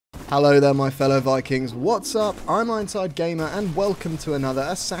Hello there my fellow Vikings, what's up? I'm Ironside Gamer and welcome to another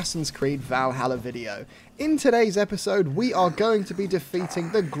Assassin's Creed Valhalla video. In today's episode we are going to be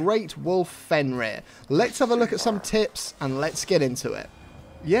defeating the Great Wolf Fenrir. Let's have a look at some tips and let's get into it.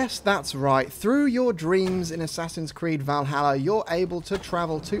 Yes, that's right. Through your dreams in Assassin's Creed Valhalla, you're able to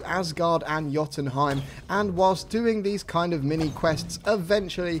travel to Asgard and Jotunheim, and whilst doing these kind of mini quests,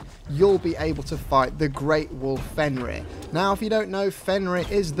 eventually you'll be able to fight the Great Wolf Fenrir. Now, if you don't know, Fenrir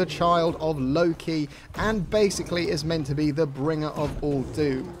is the child of Loki, and basically is meant to be the bringer of all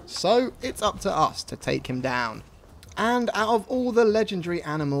doom. So, it's up to us to take him down. And out of all the legendary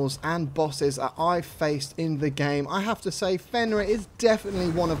animals and bosses that I've faced in the game, I have to say Fenrir is definitely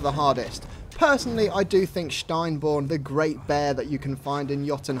one of the hardest. Personally, I do think Steinborn, the great bear that you can find in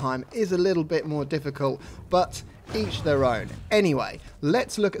Jotunheim, is a little bit more difficult, but each their own. Anyway,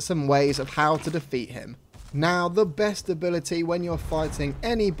 let's look at some ways of how to defeat him. Now, the best ability when you're fighting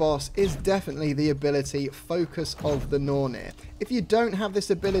any boss is definitely the ability Focus of the Nornir. If you don't have this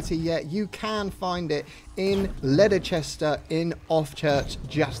ability yet, you can find it in Ledecestrescire in Offchurch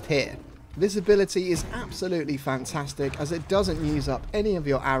just here. This ability is absolutely fantastic as it doesn't use up any of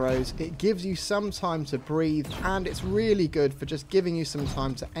your arrows, it gives you some time to breathe, and it's really good for just giving you some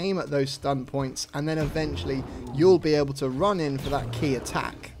time to aim at those stun points, and then eventually you'll be able to run in for that key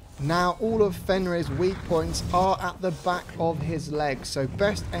attack. Now, all of Fenrir's weak points are at the back of his legs, so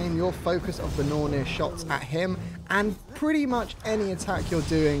best aim your Focus of the Nornir shots at him, and pretty much any attack you're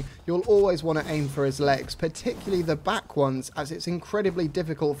doing, you'll always want to aim for his legs, particularly the back ones, as it's incredibly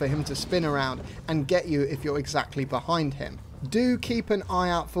difficult for him to spin around and get you if you're exactly behind him. Do keep an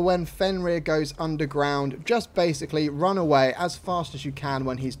eye out for when Fenrir goes underground. Just basically run away as fast as you can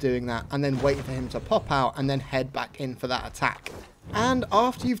when he's doing that, and then wait for him to pop out and then head back in for that attack. And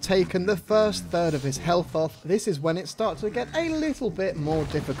after you've taken the first third of his health off, this is when it starts to get a little bit more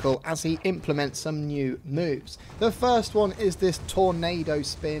difficult as he implements some new moves. The first one is this tornado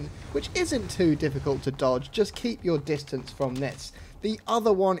spin, which isn't too difficult to dodge, just keep your distance from this. The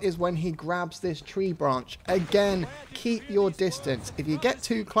other one is when he grabs this tree branch. Again, keep your distance. If you get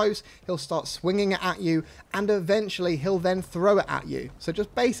too close, he'll start swinging it at you, and eventually he'll then throw it at you. So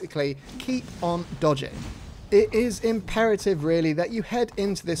just basically keep on dodging. It is imperative really that you head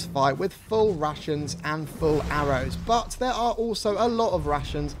into this fight with full rations and full arrows, but there are also a lot of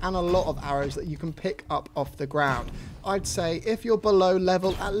rations and a lot of arrows that you can pick up off the ground. I'd say if you're below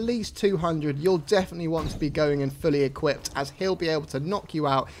level at least 200, you'll definitely want to be going in fully equipped, as he'll be able to knock you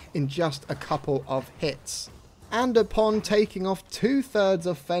out in just a couple of hits. And upon taking off 2/3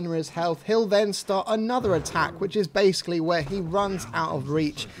 of Fenrir's health, he'll then start another attack, which is basically where he runs out of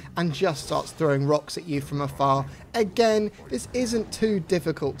reach and just starts throwing rocks at you from afar. Again, this isn't too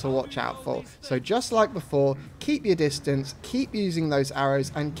difficult to watch out for, so just like before, keep your distance, keep using those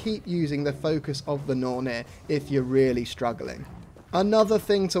arrows, and keep using the Focus of the Nornir if you're really struggling. Another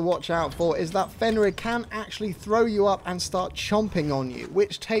thing to watch out for is that Fenrir can actually throw you up and start chomping on you,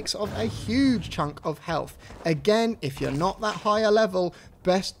 which takes off a huge chunk of health. Again, if you're not that higher level,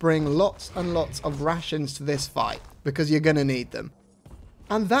 best bring lots and lots of rations to this fight, because you're going to need them.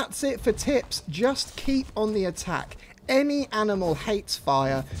 And that's it for tips, just keep on the attack. Any animal hates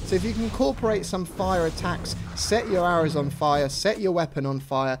fire, so if you can incorporate some fire attacks, set your arrows on fire, set your weapon on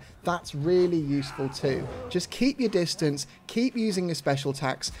fire, that's really useful too. Just keep your distance, keep using your special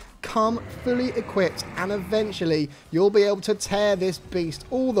attacks, come fully equipped, and eventually you'll be able to tear this beast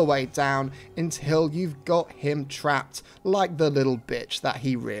all the way down until you've got him trapped like the little bitch that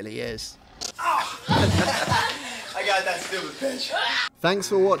he really is. I got that stupid bitch. Thanks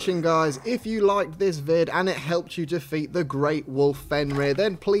for watching guys. If you liked this vid and it helped you defeat the Great Wolf Fenrir,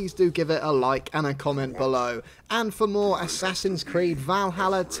 then please do give it a like and a comment below. And for more Assassin's Creed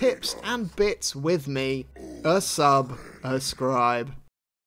Valhalla tips and bits with me, a sub, a scribe.